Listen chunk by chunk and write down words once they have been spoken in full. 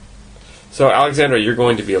So, Alexandra, you're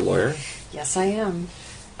going to be a lawyer. Yes, I am.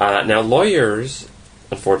 Now, lawyers,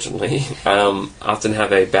 unfortunately, often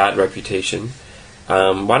have a bad reputation.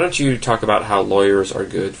 Why don't you talk about how lawyers are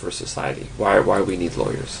good for society? Why we need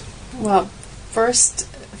lawyers? Well, first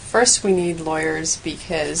we need lawyers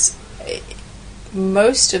because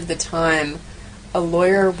most of the time a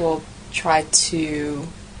lawyer will try to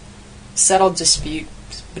settle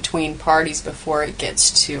disputes between parties before it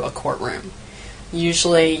gets to a courtroom.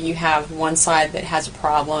 Usually you have one side that has a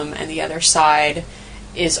problem and the other side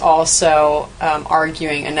is also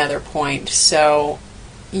arguing another point. So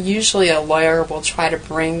usually a lawyer will try to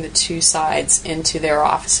bring the two sides into their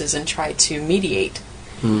offices and try to mediate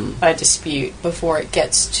a dispute before it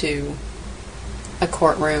gets to a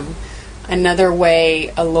courtroom. Another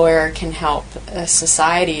way a lawyer can help a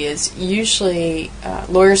society is usually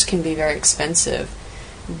lawyers can be very expensive,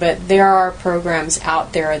 but there are programs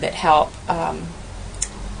out there that help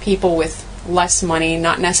people with less money,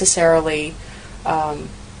 not necessarily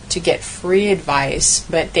to get free advice,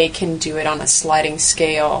 but they can do it on a sliding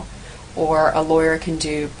scale, or a lawyer can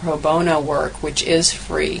do pro bono work, which is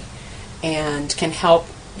free, and can help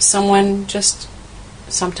someone. Just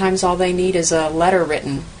sometimes all they need is a letter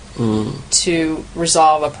written to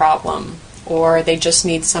resolve a problem, or they just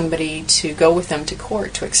need somebody to go with them to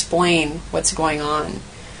court to explain what's going on,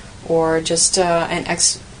 or just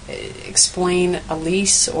explain a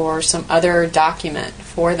lease or some other document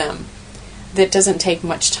for them that doesn't take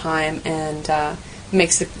much time and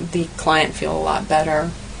makes the client feel a lot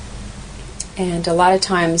better. And a lot of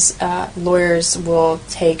times lawyers will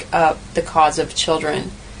take up the cause of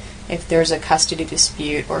children. If there's a custody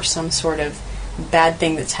dispute or some sort of bad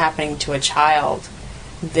thing that's happening to a child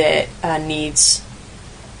that needs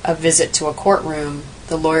a visit to a courtroom,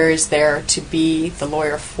 the lawyer is there to be the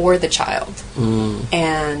lawyer for the child.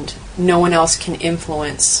 And no one else can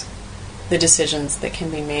influence the decisions that can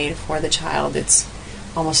be made for the child. It's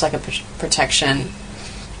almost like a protection.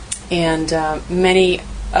 And many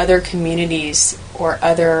other communities or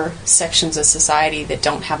other sections of society that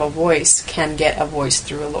don't have a voice can get a voice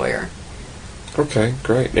through a lawyer. Okay,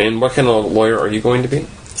 great. And what kind of lawyer are you going to be?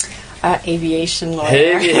 Aviation lawyer.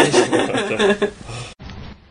 Aviation lawyer.